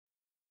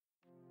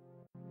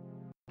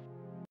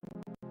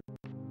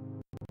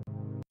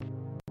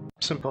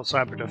Simple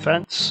Cyber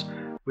Defense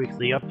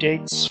weekly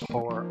updates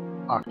for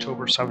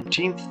October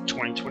 17th,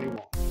 2021.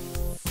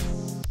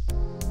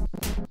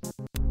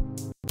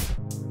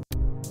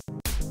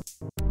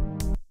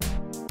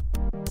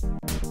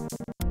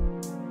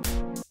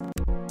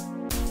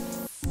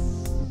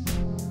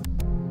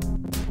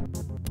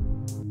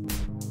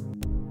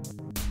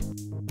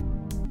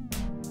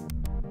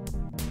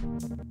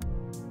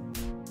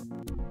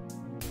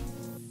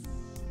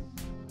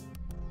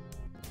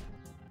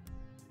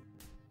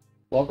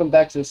 Welcome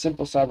back to the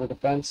Simple Cyber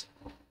Defense.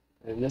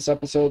 In this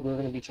episode, we're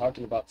going to be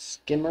talking about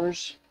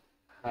skimmers,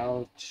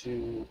 how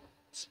to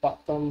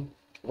spot them,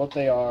 what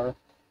they are,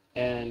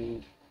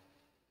 and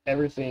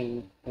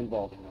everything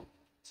involving them.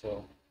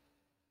 So,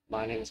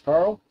 my name is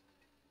Carl,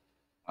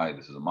 Hi,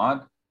 this is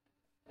Ahmad.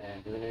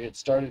 and we're going to get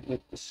started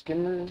with the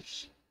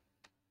skimmers.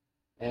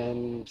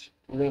 And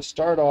we're going to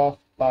start off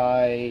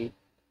by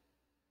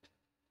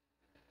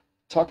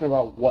talking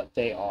about what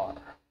they are.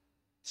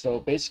 So,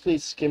 basically,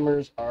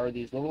 skimmers are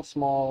these little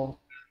small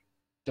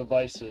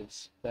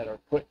devices that are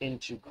put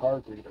into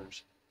card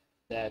readers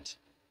that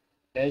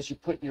as you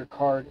put your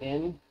card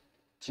in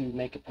to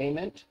make a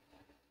payment,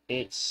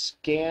 it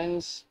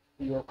scans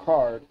your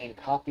card and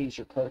copies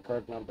your credit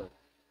card number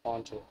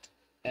onto it.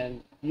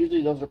 And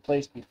usually those are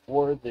placed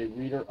before the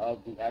reader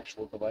of the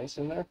actual device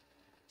in there.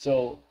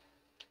 So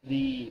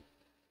the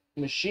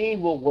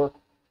machine will work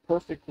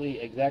perfectly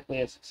exactly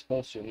as it's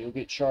supposed to, and you'll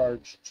get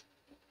charged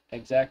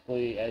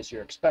exactly as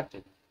you're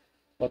expected.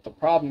 But the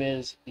problem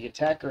is the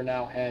attacker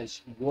now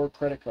has your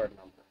credit card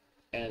number,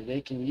 and they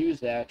can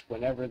use that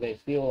whenever they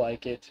feel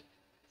like it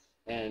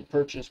and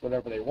purchase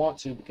whatever they want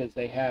to, because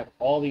they have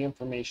all the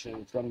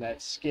information from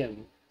that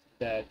skim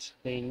that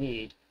they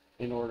need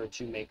in order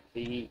to make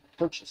the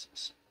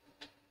purchases.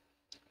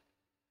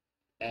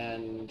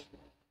 And is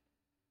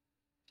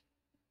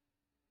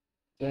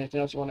there anything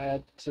else you want to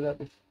add to that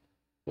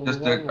before Just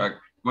we move on? a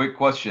quick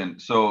question.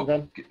 So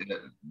Okay.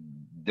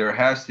 there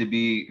has to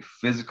be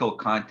physical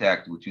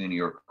contact between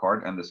your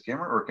card and the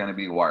skimmer, or can it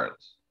be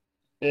wireless?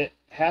 It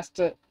has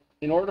to,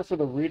 in order for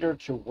the reader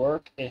to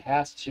work, it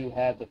has to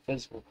have the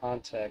physical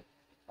contact,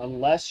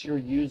 unless you're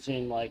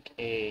using like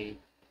the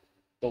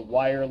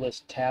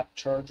wireless tap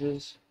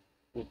charges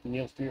with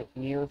near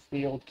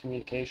field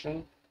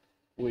communication,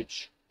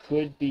 which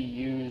could be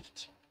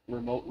used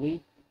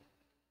remotely.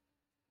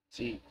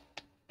 See,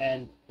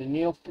 and the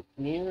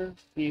near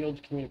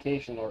field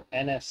communication, or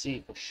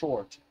NFC for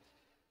short,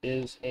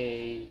 is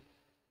a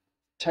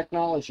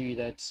technology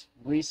that's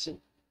recent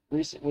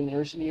in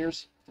recent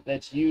years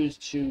that's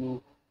used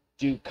to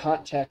do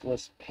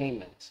contactless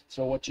payments.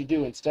 So what you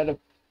do, instead of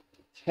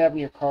having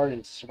your card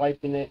and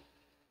swiping it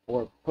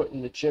or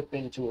putting the chip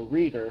into a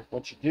reader,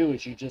 what you do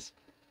is you just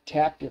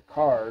tap your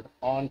card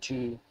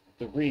onto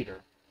the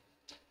reader,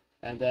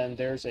 and then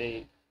there's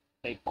a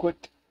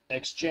quick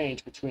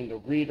exchange between the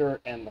reader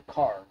and the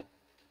card.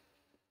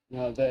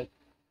 That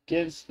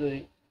gives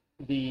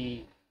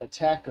the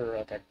attacker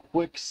like a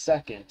quick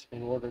second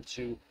in order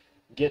to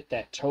get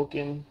that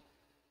token.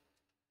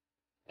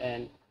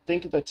 And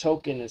think of the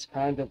token as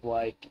kind of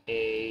like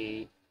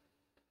a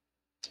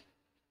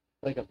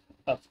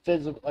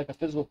physical, like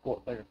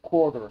a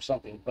quarter or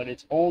something, but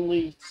it's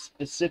only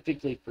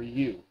specifically for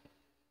you.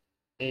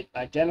 It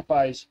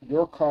identifies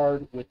your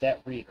card with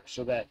that reader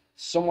so that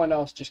someone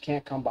else just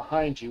can't come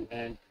behind you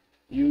and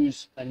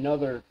use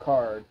another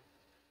card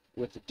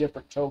with a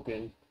different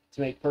token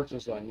to make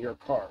purchases on your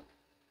card.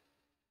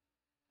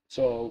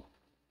 So,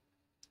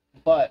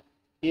 but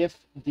if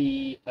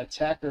the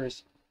attacker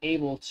is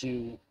able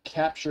to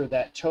capture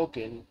that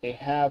token, they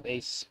have a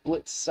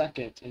split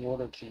second in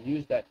order to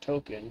use that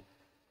token.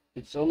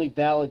 It's only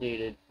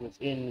validated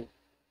within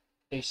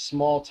a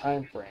small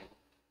time frame.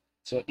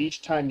 So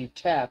each time you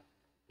tap,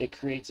 it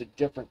creates a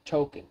different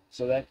token.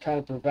 So that kind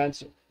of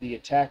prevents the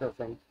attacker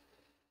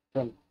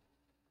from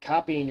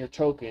copying your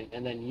token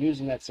and then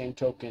using that same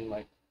token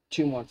like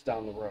 2 months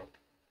down the road.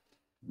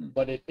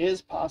 But it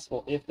is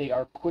possible if they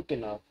are quick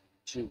enough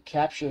to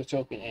capture the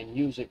token and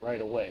use it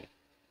right away.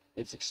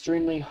 It's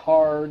extremely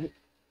hard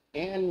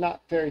and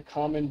not very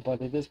common, but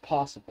it is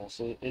possible.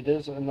 So it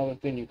is another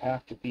thing you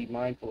have to be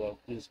mindful of,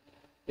 is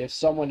if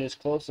someone is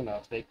close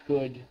enough, they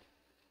could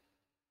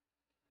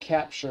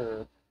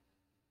capture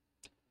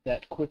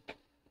that quick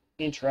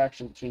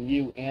interaction between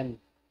you and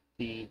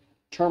the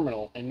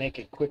terminal and make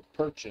a quick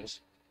purchase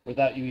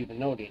without you even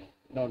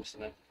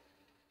noticing it.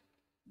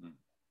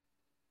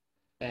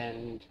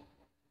 And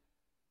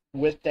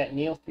with that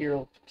near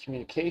field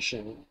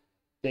communication,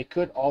 they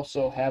could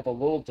also have a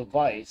little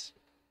device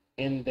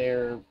in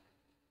their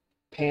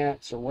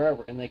pants or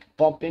wherever, and they could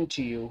bump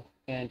into you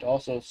and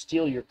also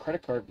steal your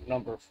credit card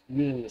number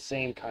using the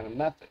same kind of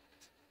method.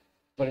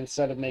 But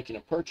instead of making a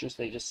purchase,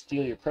 they just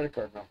steal your credit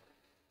card number.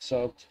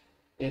 So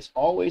it's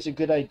always a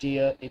good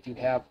idea, if you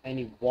have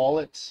any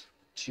wallets,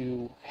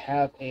 to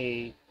have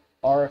a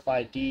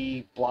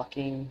RFID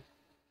blocking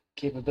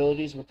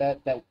capabilities with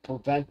that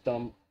prevent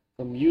them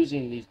from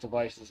using these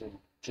devices and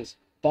just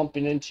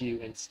bumping into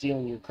you and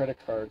stealing your credit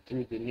card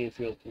through the near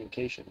field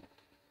communication.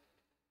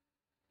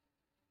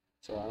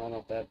 So I don't know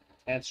if that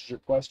answers your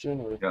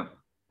question or Yeah.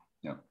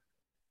 Yeah.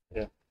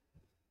 yeah.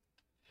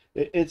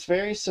 It's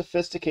very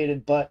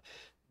sophisticated, but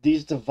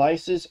these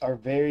devices are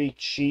very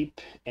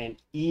cheap and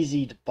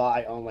easy to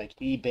buy on like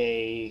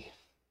eBay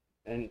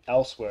and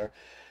elsewhere.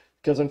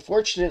 Because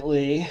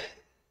unfortunately,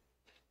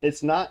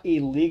 it's not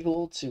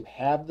illegal to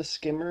have the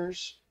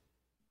skimmers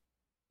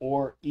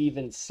or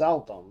even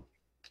sell them.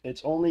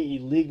 It's only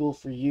illegal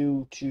for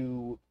you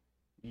to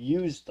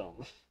use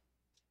them,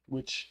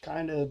 which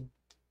kind of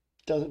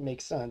doesn't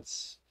make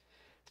sense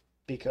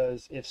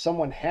because if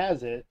someone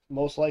has it,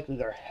 most likely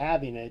they're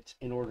having it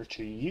in order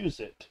to use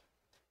it.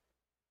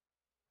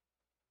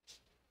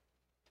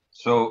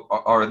 So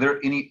are there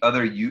any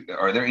other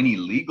are there any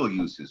legal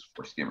uses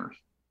for skimmers?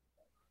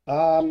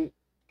 Um,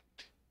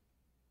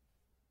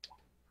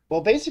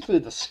 well, basically,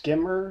 the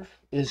skimmer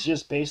is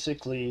just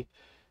basically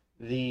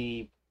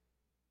the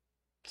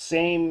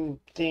same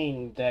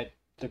thing that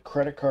the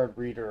credit card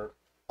reader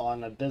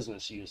on a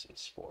business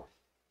uses for.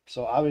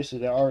 So obviously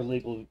there are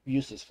legal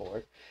uses for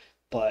it,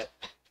 but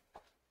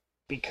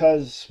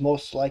because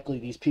most likely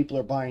these people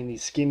are buying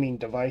these skimming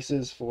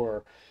devices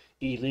for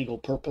illegal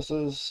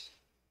purposes,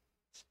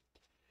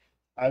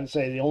 I would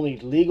say the only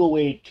legal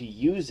way to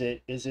use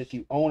it is if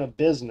you own a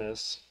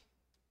business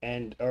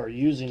and are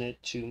using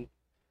it to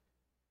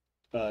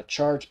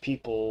charge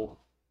people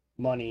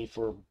money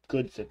for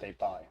goods that they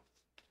buy.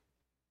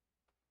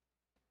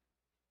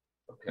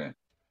 Okay.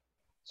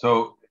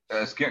 So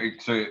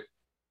so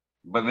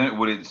but then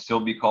would it still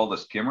be called a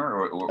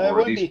skimmer It or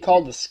wouldn't these? be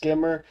called a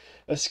skimmer.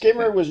 A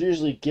skimmer was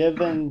usually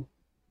given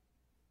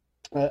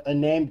a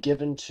name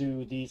given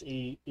to these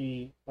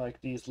like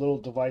these little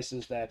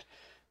devices that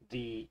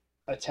the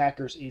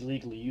attackers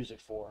illegally use it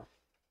for.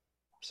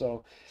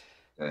 So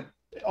Okay.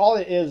 all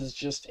it is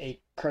just a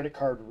credit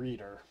card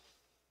reader,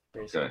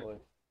 Okay. basically.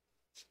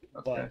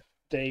 Okay. But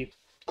they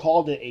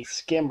called it a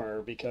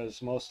skimmer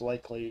because most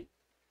likely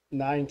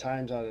 9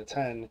 times out of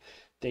 10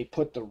 they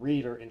put the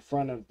reader in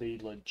front of the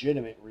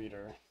legitimate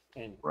reader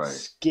and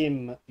Right.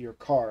 skim your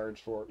card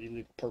for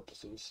illegal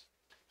purposes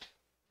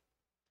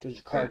because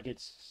your Okay. card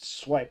gets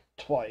swiped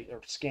twice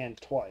or scanned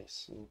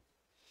twice.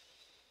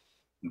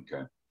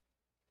 Okay.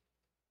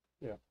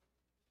 Yeah.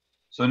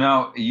 So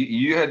now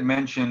you had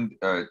mentioned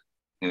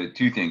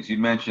two things. You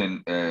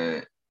mentioned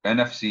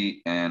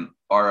NFC and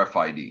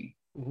RFID.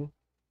 Mm-hmm.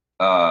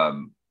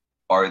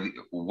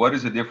 What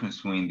is the difference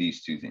between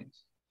these two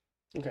things?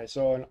 Okay,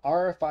 so an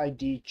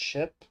RFID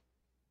chip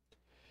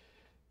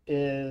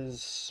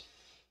is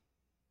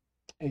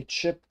a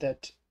chip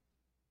that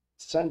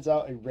sends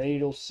out a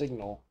radio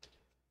signal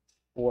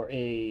for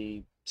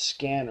a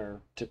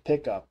scanner to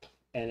pick up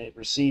and it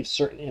receives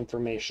certain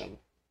information.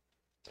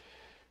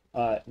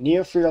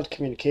 Near field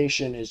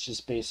communication is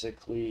just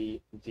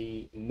basically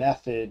the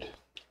method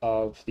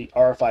of the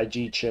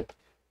RFID chip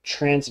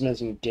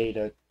transmitting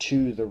data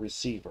to the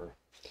receiver.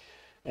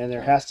 And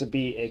there has to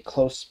be a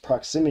close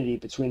proximity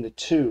between the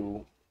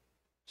two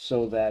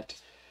so that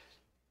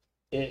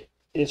it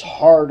is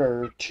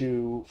harder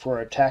for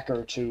an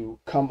attacker to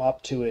come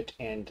up to it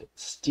and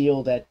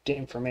steal that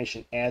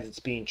information as it's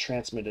being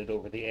transmitted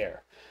over the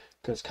air.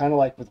 Because kind of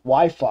like with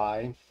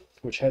Wi-Fi,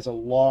 which has a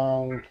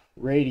long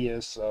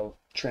radius of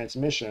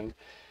transmission,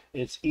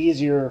 it's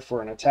easier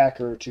for an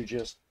attacker to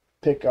just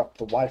pick up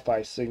the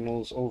Wi-Fi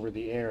signals over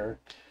the air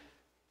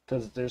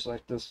because there's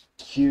like this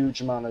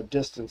huge amount of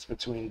distance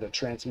between the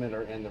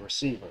transmitter and the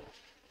receiver.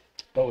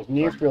 But with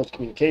near field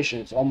communication,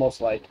 it's almost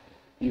like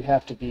you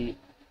have to be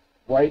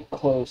right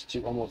close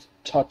to almost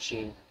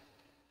touching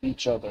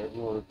each other in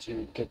order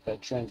to get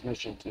that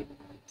transmission to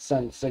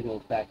send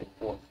signals back and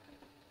forth.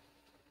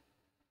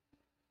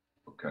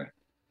 Okay.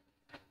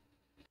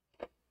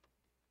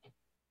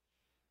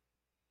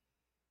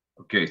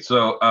 Okay.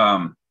 So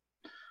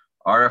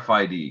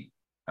RFID,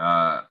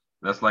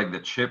 that's like the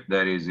chip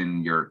that is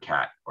in your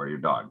cat or your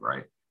dog,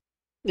 right?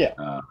 Yeah,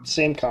 Uh,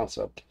 same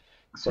concept.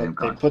 Same But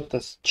they concept. put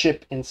this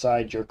chip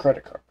inside your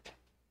credit card.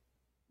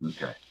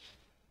 Okay.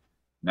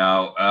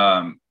 Now,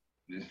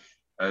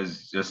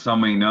 as just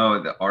some may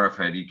know, the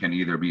RFID can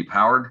either be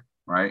powered,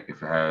 right?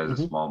 If it has a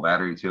Mm-hmm. small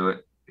battery to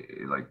it,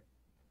 like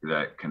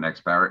that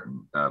connects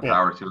Yeah,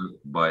 power to it,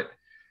 but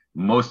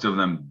most of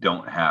them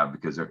don't have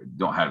it because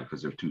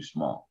they're too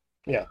small.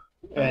 yeah.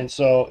 Okay. And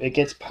so it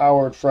gets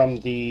powered from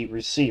the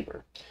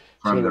receiver.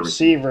 So From the the receiver.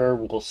 receiver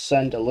will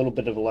send a little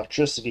bit of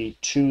electricity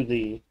to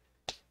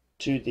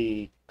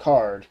the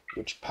card,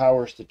 which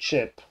powers the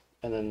chip,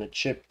 and then the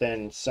chip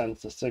then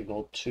sends the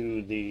signal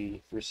to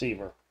the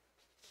receiver.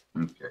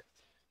 Okay.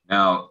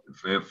 Now,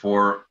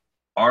 for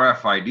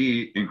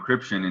RFID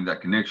encryption in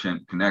that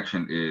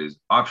connection is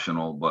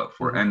optional, but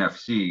for Mm-hmm.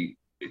 NFC,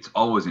 it's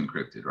always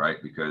encrypted, right?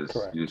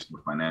 Because it's Correct.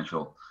 for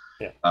financial.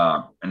 Yeah.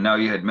 And now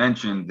you had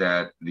mentioned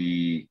that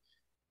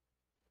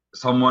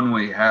someone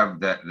will have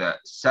that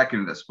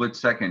split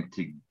second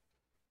to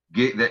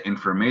get that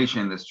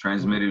information that's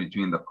Mm-hmm. transmitted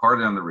between the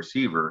card and the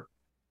receiver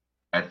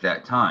at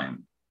that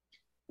time.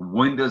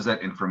 when does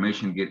that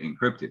information get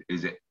encrypted?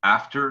 Is it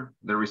after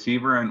the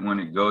receiver and when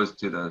it goes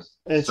to the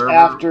It's server?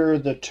 after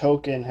the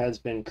token has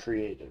been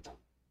created.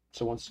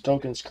 So once the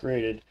token's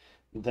created,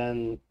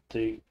 then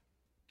the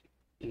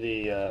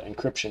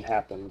encryption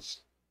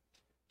happens.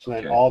 So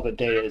then Okay. all the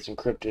data is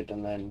encrypted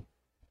and then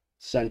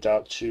sent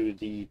out to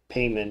the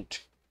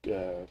payment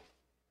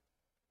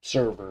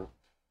server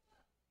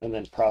and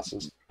then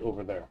processed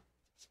over there.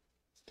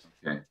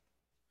 Okay.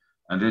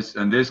 And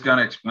this kind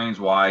of explains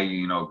why,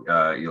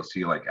 you'll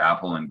see like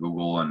Apple and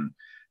Google and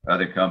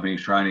other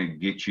companies trying to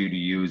get you to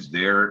use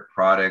their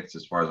products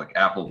as far as like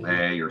Apple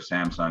Pay or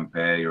Samsung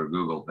Pay or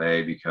Google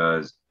Pay,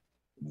 because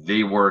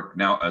they work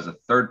now as a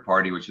third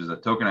party, which is a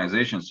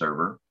tokenization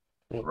server,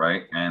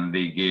 right? And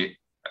they get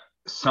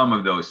some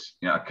of those,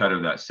 a cut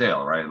of that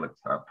sale, right? Like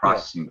a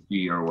processing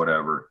fee or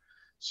whatever.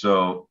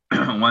 So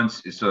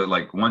once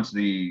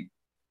the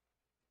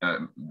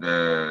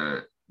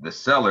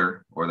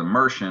seller or the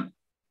merchant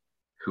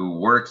who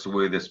works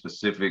with a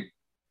specific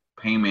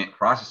payment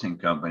processing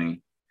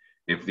company,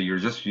 if you're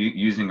just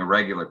using a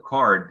regular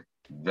card,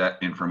 that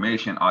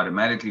information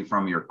automatically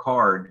from your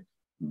card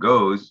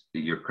goes,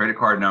 your credit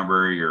card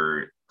number,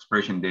 your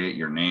expiration date,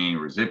 your name,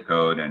 your zip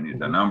code,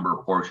 and the number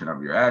portion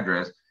of your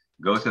address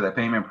goes to the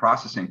payment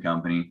processing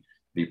company.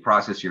 They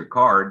process your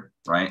card,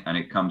 right? And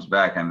it comes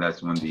back, and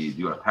that's when they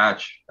do a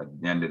patch at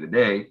the end of the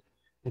day.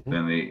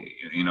 Then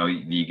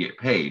you get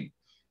paid.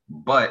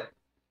 But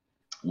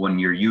when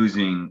you're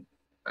using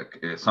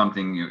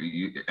something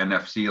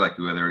NFC, like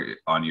whether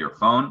on your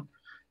phone,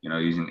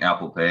 using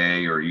Apple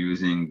Pay or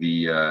using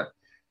the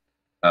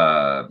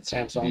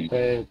Samsung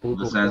Pay,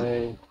 Google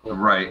Pay,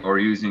 right, or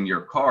using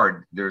your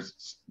card,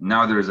 there's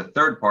a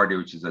third party,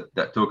 which is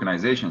that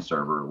tokenization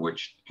server,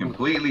 which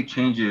completely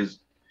changes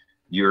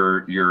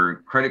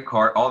your credit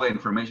card. All the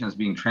information is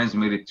being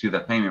transmitted to the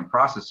payment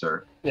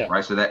processor,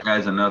 right? So that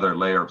adds another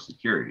layer of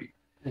security,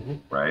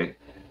 right?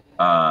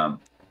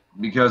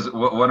 Because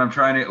what I'm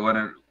trying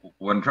to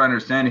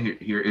understand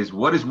here is,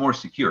 what is more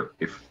secure,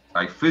 if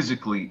I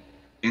physically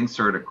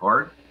insert a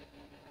card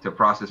to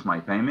process my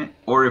payment,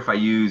 or if I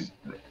use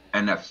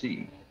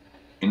NFC?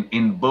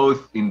 In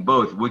both,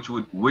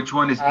 which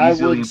one is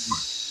easily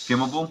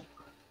skimmable,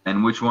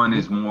 and which one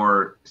is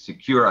more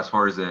secure as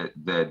far as the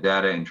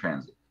data in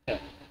transit?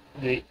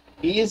 The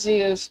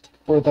easiest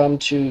for them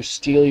to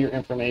steal your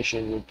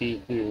information would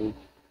be through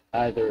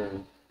either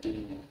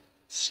the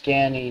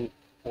scanning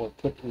or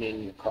putting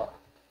in your car.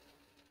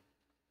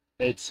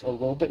 It's a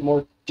little bit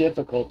more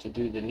difficult to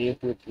do the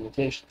near-field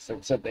communications. Like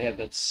I said, they have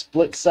that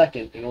split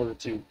second in order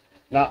to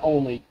not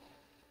only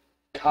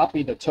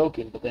copy the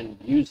token, but then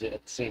use it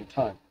at the same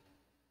time.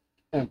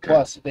 And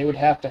plus, they would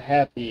have to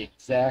have the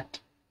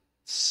exact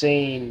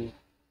same,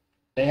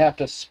 they have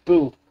to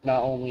spoof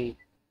not only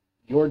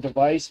your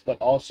device, but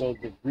also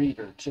the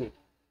reader too.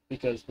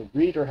 Because the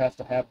reader has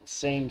to have the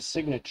same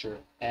signature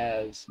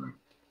as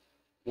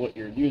what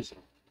you're using.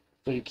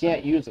 So you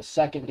can't use a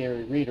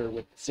secondary reader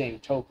with the same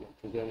token,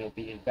 because then it'll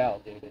be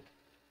invalidated.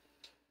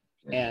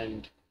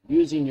 And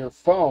using your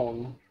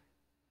phone,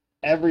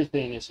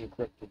 everything is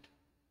encrypted.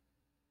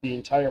 The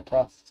entire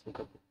process is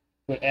encrypted.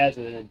 So it adds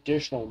an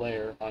additional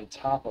layer on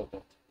top of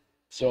it.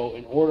 So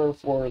in order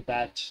for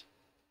that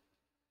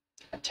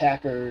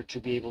attacker to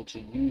be able to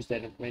use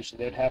that information,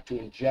 they'd have to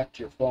inject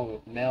your phone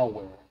with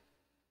malware,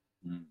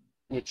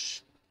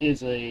 which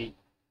is a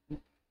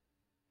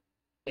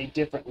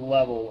different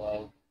level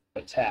of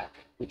attack,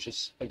 which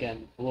is,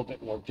 again, a little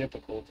bit more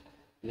difficult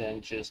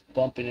than just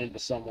bumping into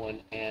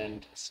someone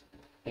and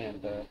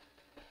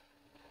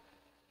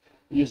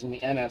using the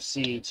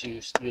NFC to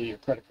steal your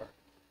credit card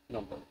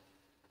number.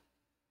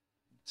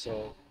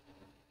 So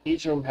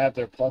each of them have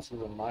their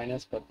pluses and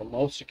minuses, but the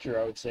most secure,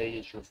 I would say,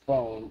 is your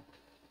phone,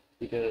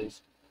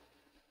 because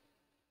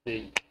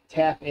the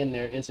tap in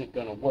there isn't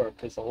going to work,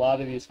 because a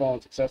lot of these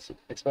phones,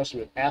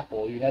 especially with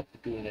Apple, you have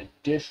to do an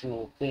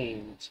additional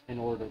things in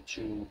order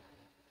to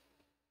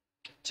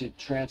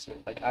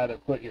transmit, like either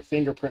put your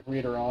fingerprint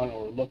reader on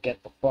or look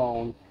at the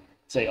phone,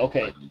 say,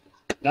 okay,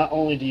 not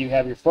only do you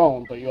have your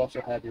phone, but you also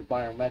have your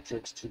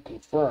biometrics to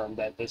confirm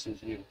that this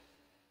is you.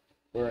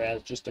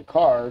 Whereas just a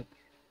card,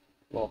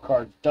 well, a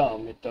card's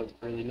dumb. It doesn't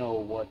really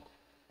know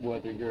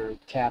whether you're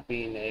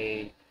tapping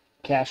a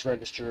cash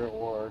register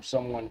or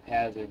someone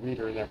has a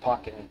reader in their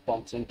pocket and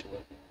bumps into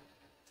it.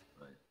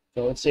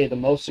 So I'd say the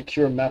most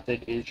secure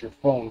method is your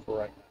phone for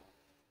right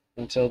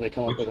now, until they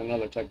come up with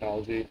another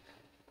technology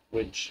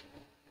which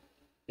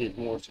is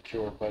more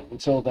secure. But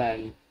until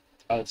then,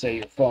 I would say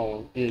your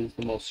phone is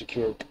the most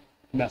secure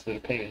method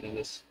of payment in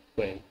this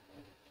way.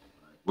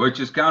 Which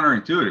is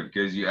counterintuitive,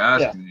 because you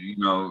ask,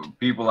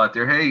 people out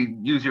there, hey,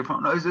 use your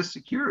phone. Oh, is this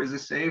secure? Is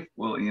this safe?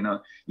 Well,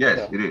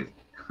 yes, it is.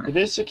 It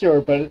is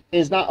secure, but it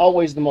is not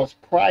always the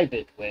most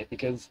private way,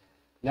 because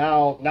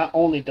now not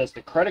only does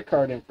the credit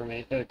card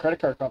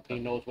company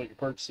knows what you're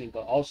purchasing,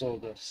 but also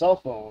the cell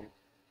phone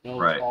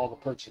knows all the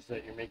purchases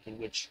that you're making,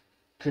 which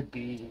could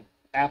be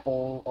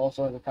Apple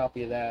also has a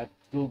copy of that,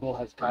 Google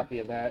has a copy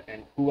of that,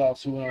 and who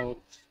knows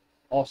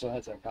also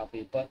has that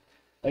copy. But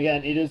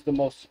again, it is the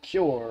most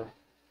secure,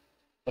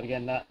 but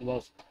again, not the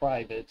most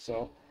private.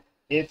 So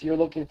if you're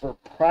looking for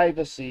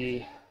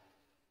privacy,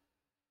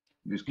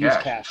 Use use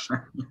cash.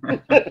 cash.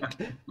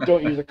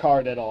 Don't use a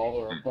card at all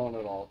or a phone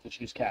at all. Just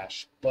use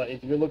cash. But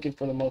if you're looking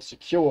for the most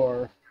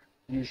secure,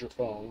 use your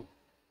phone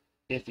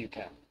if you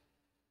can.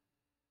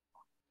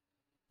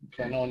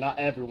 So I know not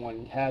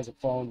everyone has a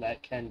phone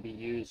that can be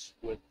used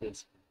with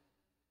this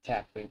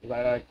tap thing.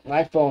 Because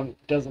my phone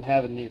doesn't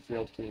have a near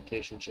field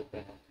communication chip in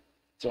it.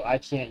 So I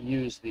can't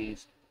use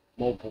these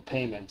mobile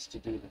payments to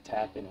do the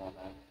tapping on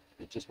that.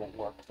 It just won't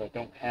work if I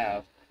don't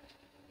have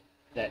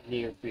that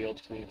near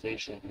field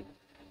communication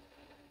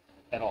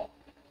at all.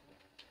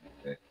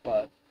 Okay.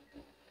 But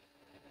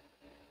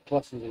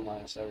pluses and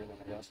minuses, everything,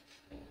 I guess.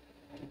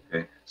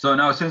 Okay. So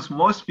now, since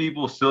most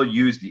people still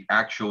use the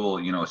actual,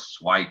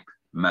 swipe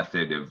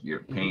method of your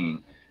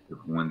paying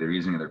when they're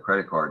using their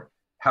credit card,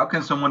 how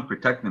can someone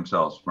protect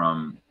themselves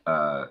from,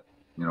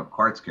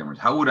 card skimmers?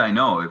 How would I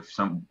know if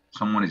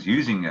someone is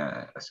using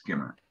a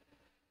skimmer?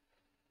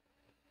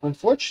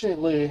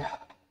 Unfortunately,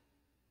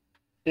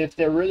 if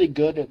they're really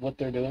good at what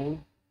they're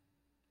doing,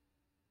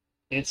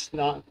 it's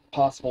not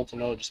possible to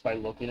know just by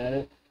looking at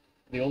it.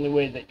 The only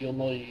way that you'll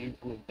know you're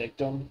a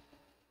victim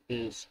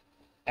is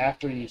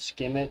after you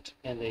skim it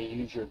and they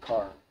use your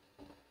card.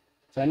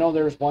 So I know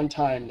there was one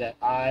time that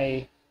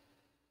I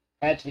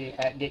had to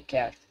get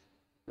cash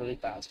really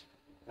fast.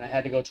 And I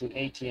had to go to an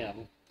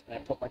ATM and I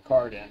put my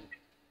card in,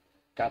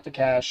 got the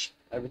cash,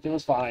 everything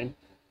was fine.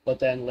 But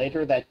then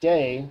later that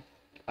day,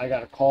 I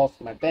got a call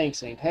from my bank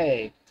saying,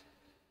 "Hey,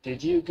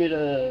 did you get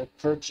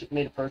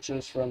made a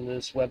purchase from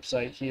this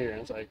website here?"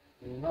 And it's like,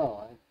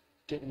 "No, I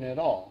didn't at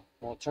all."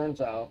 Well, it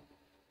turns out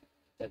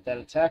that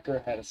attacker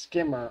had a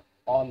skimmer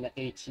on the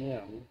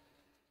ATM,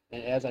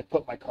 and as I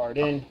put my card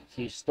in,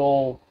 he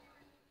stole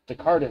the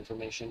card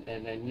information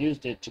and then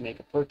used it to make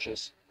a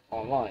purchase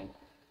online.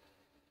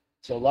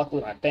 So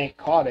luckily my bank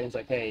caught it. It's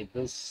like, "Hey,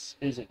 this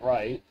isn't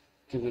right,"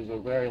 because it was a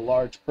very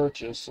large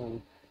purchase,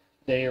 and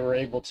they were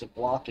able to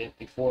block it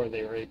before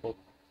they were able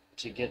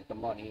to get the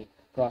money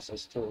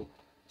processed through.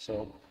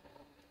 So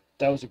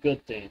that was a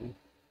good thing,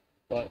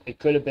 but it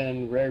could have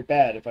been very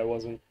bad if I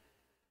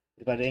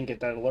didn't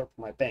get that alert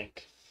from my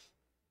bank.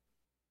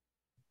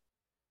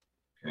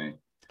 Okay.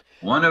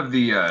 One of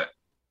the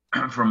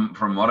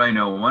from what I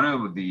know, one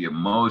of the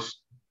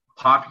most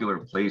popular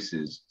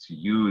places to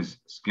use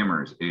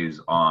skimmers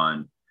is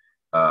on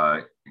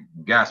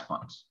gas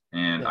pumps.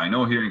 And Yeah. I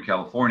know here in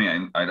California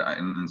and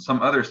in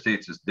some other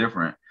states it's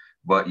different,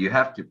 but you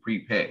have to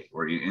prepay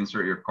where you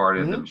insert your card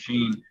in the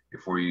machine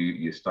before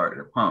you start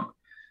to pump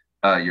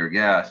your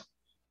gas.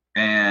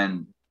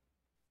 And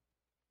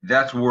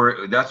that's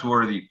where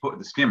they put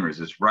the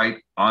skimmers. It's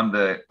right on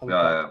the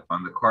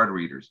card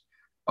readers.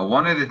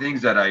 One of the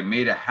things that I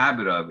made a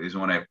habit of is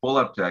when I pull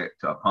up to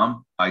a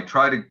pump, I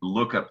try to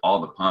look at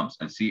all the pumps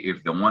and see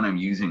if the one I'm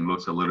using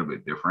looks a little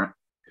bit different.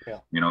 Yeah.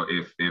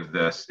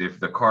 If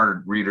the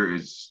card reader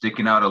is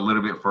sticking out a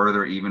little bit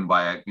further, even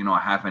by a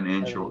half an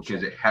inch,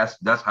 because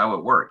that's how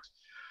it works.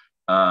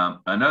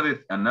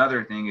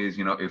 Another thing is,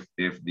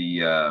 if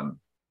the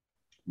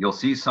you'll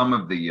see some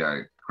of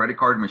the credit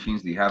card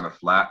machines, they have a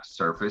flat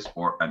surface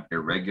or an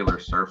irregular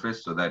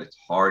surface so that it's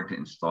hard to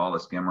install a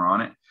skimmer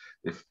on it.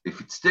 If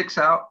it sticks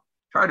out,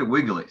 try to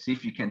wiggle it, see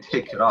if you can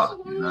take it off.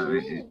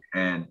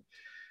 And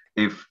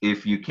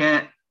if you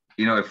can't,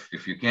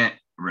 if you can't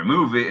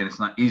remove it and it's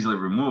not easily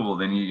removable,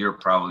 then you're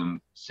probably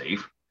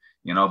safe.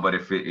 But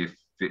if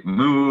it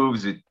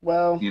moves,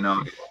 Or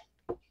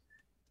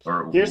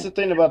here's the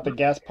thing about the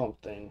gas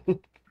pump thing.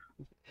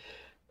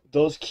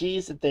 Those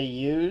keys that they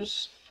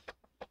use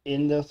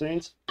in those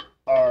things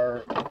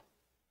are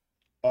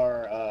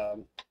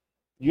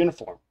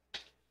uniform.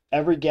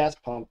 Every gas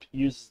pump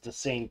uses the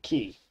same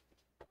key,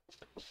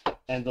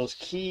 and those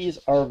keys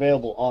are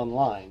available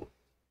online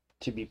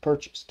to be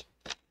purchased.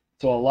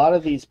 So a lot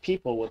of these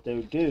people, what they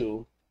would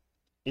do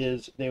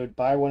is they would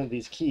buy one of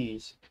these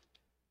keys,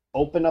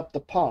 open up the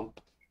pump,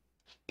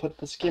 put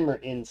the skimmer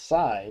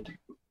inside,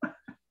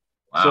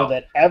 so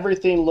that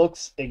everything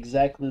looks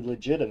exactly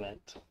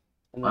legitimate,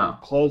 and then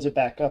close it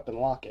back up and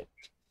lock it.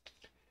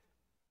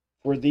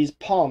 For these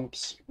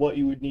pumps, what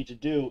you would need to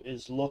do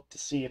is look to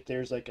see if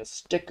there's like a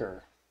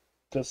sticker,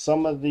 because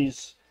some of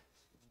these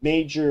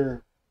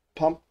major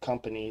pump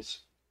companies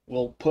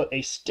will put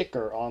a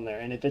sticker on there,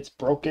 and if it's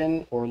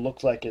broken or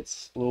looks like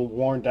it's a little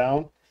worn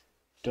down,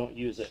 don't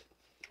use it.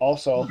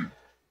 Also,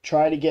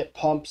 try to get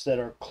pumps that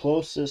are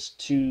closest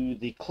to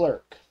the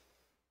clerk,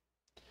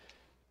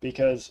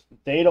 because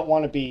they don't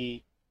want to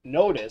be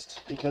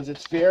noticed, because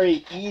it's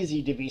very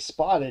easy to be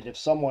spotted if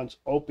someone's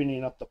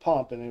opening up the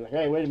pump and they're like,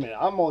 "Hey, wait a minute,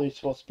 I'm only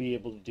supposed to be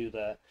able to do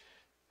that,"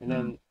 and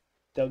then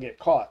they'll get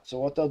caught. So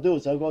what they'll do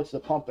is they'll go to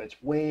the pump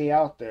that's way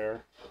out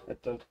there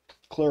that the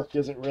clerk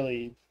isn't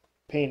really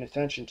paying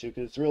attention to,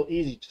 because it's real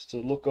easy just to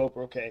look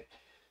over, okay,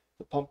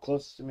 the pump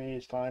closest to me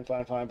is fine,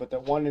 but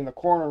that one in the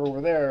corner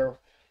over there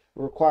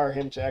will require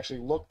him to actually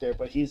look there,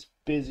 but he's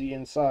busy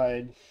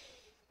inside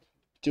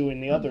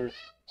doing the other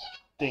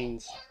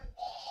things.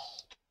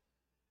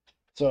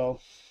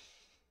 So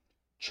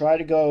try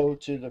to go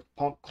to the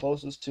pump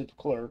closest to the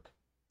clerk,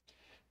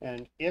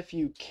 and if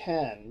you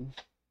can,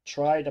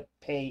 try to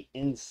pay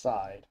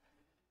inside,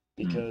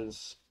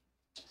 because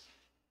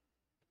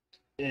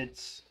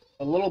it's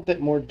a little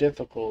bit more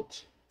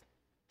difficult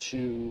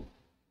to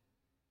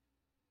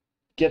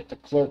get the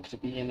clerk to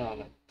be in on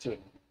it too.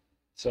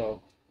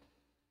 So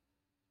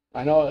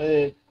I know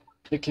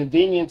the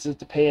convenience is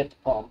to pay at the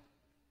pump,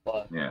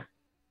 but Yeah.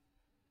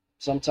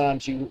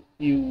 sometimes you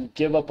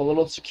give up a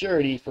little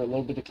security for a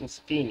little bit of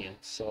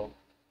convenience. So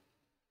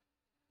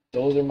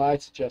those are my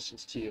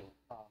suggestions to you.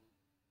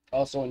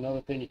 Also,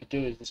 another thing you could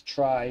do is just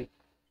try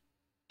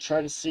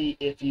to see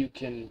if you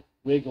can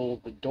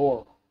wiggle the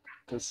door,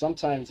 because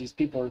sometimes these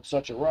people are in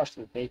such a rush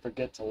that they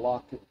forget to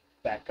lock it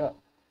back up.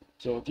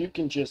 So if you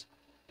can just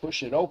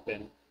push it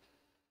open,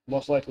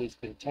 most likely it's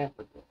been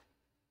tampered with.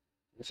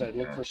 Like I said,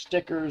 look for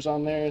stickers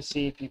on there,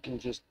 see if you can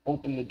just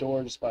open the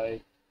door just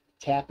by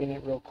tapping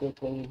it real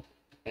quickly,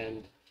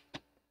 and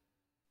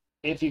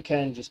if you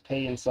can, just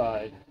pay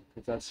inside,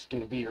 because that's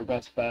going to be your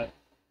best bet.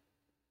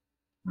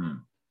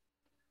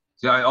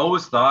 See, I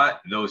always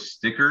thought those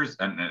stickers,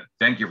 and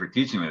thank you for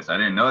teaching me this. I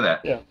didn't know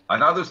that. Yeah. I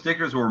thought those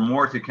stickers were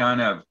more to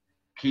kind of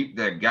keep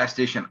the gas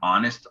station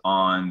honest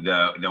on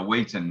the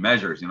weights and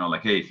measures. You know,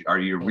 like, hey, are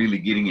you really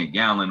getting a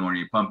gallon when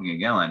you're pumping a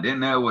gallon? I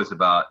didn't know it was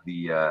about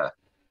the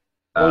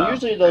Well,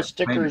 usually those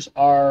payment. stickers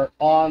are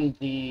on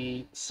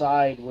the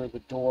side where the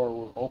door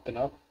will open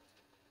up.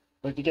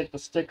 But if you get the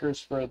stickers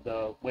for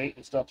the weight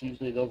and stuff,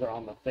 usually those are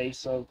on the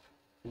face of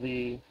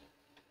the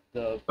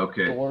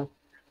Okay. door.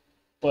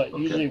 But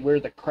usually where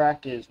the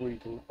crack is, where you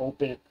can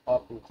open it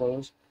up and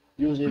close,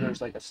 usually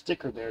there's like a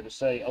sticker there to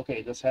say,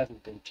 okay, this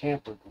hasn't been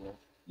tampered with.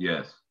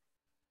 Yes.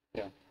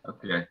 Yeah.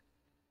 Okay.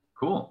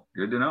 Cool.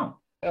 Good to know.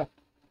 Yeah.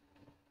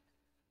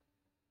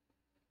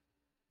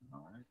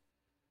 All right.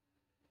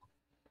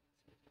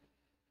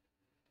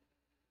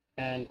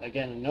 And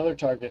again, another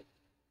target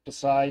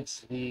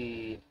besides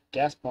the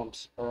gas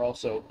pumps are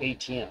also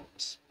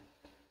ATMs.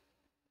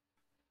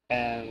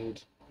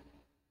 And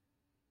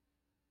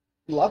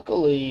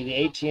luckily, the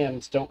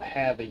ATMs don't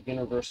have a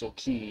universal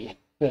key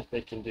that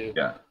they can do.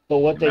 Yeah. But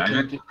what they can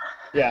Imagine. do,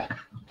 yeah.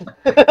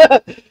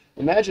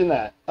 Imagine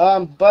that.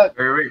 But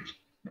Very rich.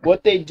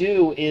 what they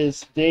do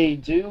is they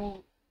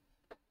do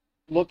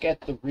look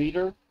at the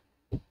reader,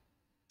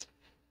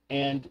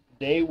 and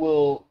they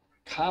will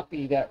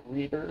copy that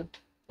reader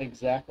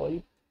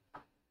exactly.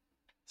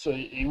 So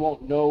you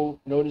won't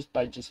notice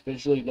by just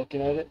visually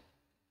looking at it.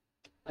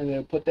 And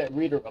they'll put that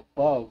reader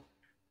above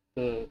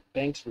the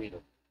bank's reader.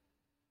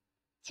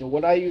 So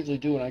what I usually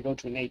do when I go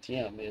to an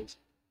ATM is,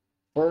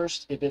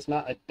 first, if it's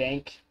not a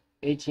bank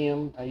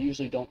ATM, I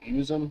usually don't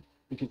use them,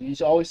 because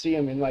you always see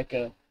them in like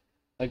a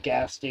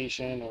gas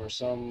station or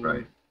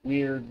some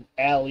weird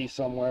alley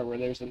somewhere where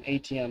there's an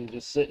ATM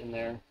just sitting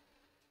there.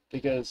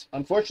 Because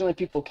unfortunately,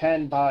 people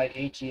can buy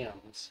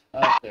ATMs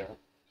out there,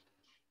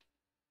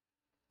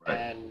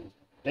 and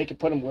they can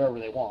put them wherever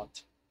they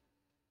want.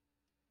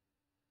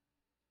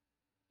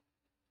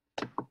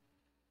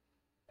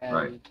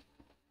 And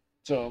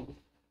so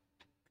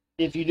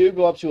if you do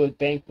go up to a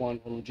bank one,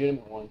 a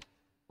legitimate one,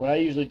 what I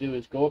usually do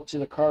is go up to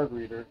the card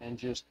reader and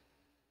just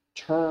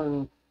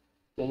turn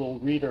the little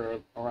reader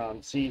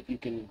around, see if you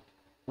can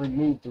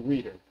remove the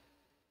reader.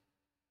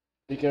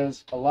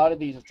 Because a lot of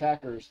these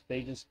attackers,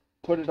 they just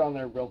put it on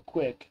there real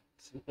quick.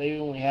 So they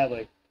only have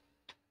they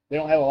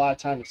don't have a lot of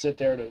time to sit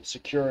there to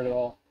secure it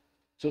all.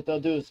 So what they'll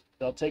do is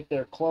they'll take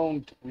their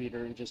cloned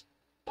reader and just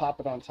pop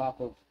it on top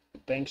of the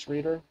bank's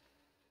reader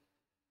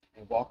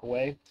and walk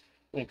away.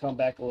 Then come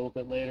back a little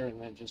bit later and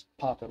then just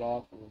pop it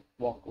off and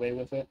walk away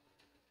with it.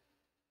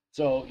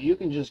 So you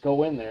can just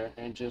go in there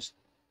and just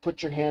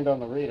put your hand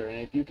on the reader, and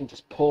if you can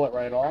just pull it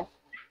right off,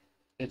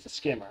 it's a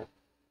skimmer.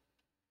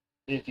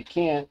 If you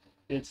can't,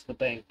 it's the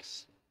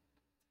bank's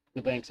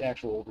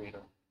actual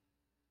reader.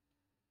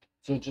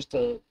 So just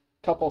a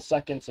couple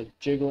seconds of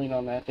jiggling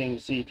on that thing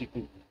to see if you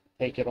can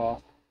take it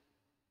off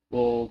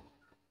will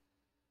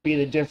be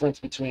the difference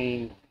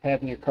between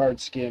having your card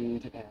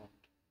skimmed and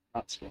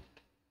not skimmed.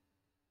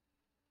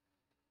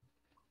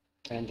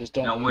 And just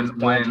don't Now, use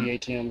dodgy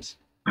ATMs.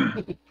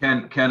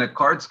 can a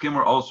card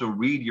skimmer also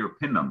read your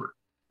PIN number?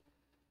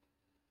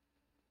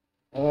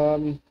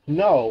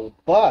 No,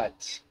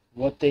 but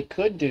what they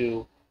could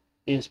do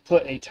is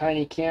put a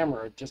tiny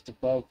camera just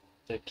above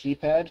the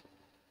keypad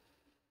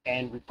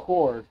and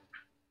record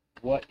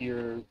what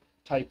you're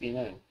typing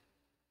in.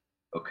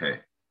 Okay.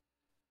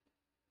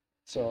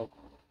 So,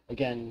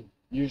 again,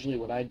 usually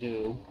what I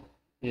do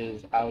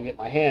is I'll get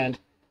my hand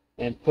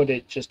and put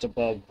it just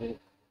above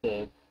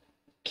the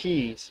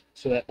keys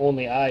so that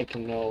only I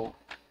can know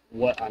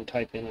what I'm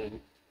typing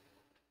in.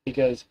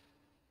 Because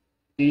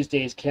these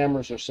days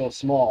cameras are so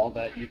small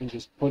that you can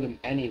just put them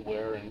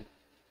anywhere and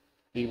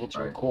be able to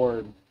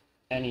record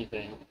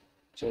anything.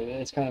 So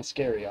it's kind of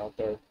scary out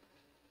there.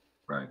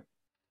 Right.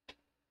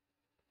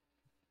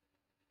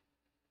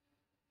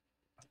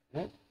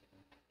 Right.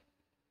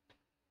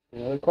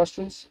 Any other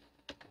questions?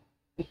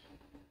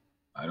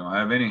 I don't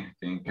have any.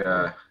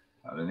 I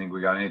don't think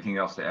we got anything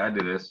else to add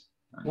to this.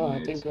 No,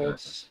 I think that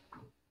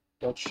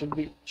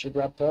should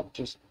wrap it up.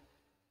 Just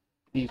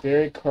be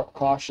very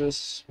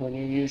cautious when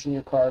you're using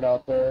your card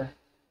out there.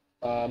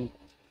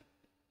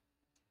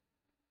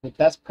 The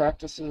best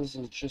practices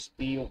is just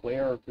be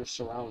aware of your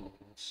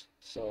surroundings.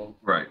 So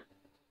right.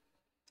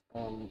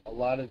 a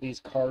lot of these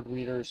card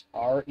readers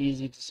are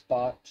easy to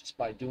spot just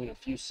by doing a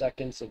few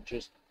seconds of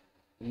just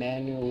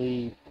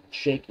manually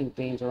shaking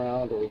things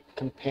around or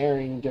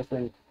comparing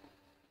different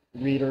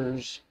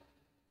readers.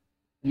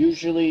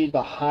 Usually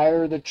the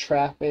higher the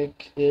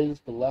traffic is,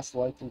 the less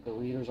likely the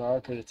readers are,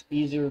 because it's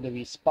easier to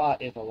be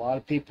spot if a lot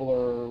of people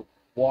are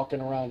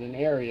walking around an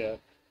area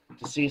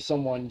to see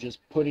someone just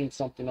putting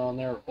something on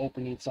there, or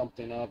opening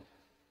something up.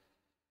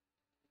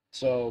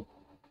 So,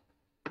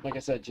 like I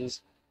said,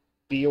 just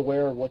be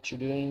aware of what you're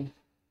doing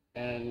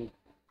and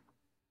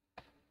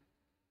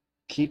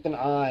keep an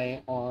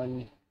eye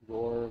on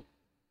your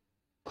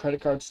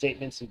credit card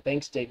statements and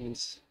bank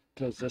statements,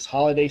 because this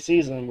holiday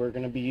season we're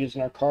going to be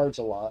using our cards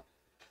a lot.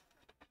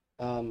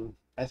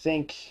 I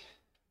think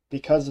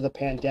because of the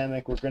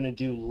pandemic, we're going to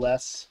do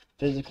less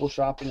physical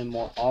shopping and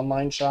more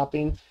online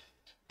shopping,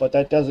 but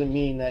that doesn't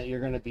mean that you're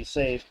going to be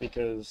safe,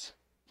 because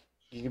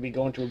you could be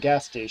going to a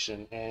gas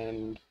station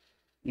and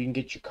you can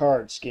get your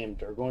card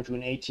skimmed, or going to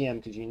an ATM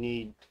because you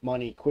need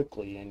money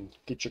quickly and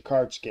get your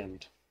card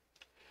skimmed.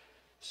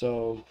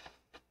 So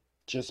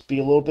just be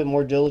a little bit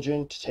more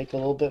diligent, take a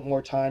little bit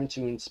more time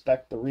to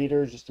inspect the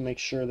reader just to make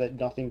sure that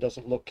nothing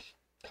doesn't look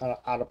kind of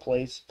out of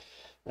place.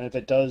 And if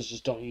it does,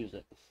 just don't use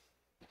it.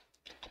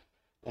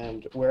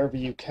 And wherever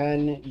you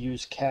can,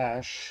 use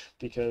cash,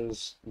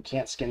 because you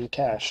can't skim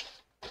cash.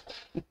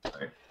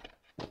 Right.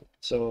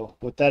 So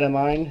with that in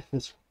mind,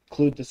 let's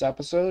conclude this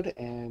episode,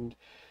 and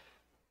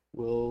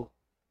we'll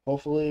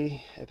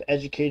hopefully have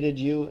educated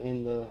you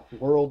in the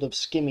world of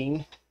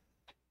skimming,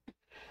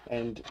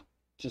 and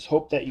just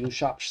hope that you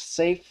shop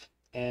safe,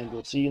 and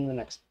we'll see you in the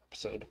next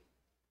episode.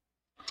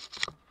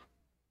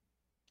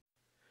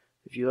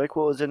 If you like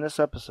what was in this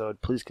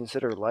episode, please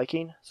consider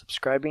liking,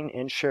 subscribing,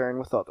 and sharing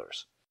with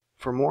others.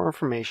 For more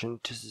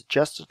information, to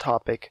suggest a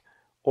topic,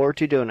 or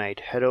to donate,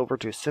 head over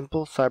to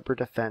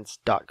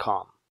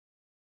simplecyberdefense.com.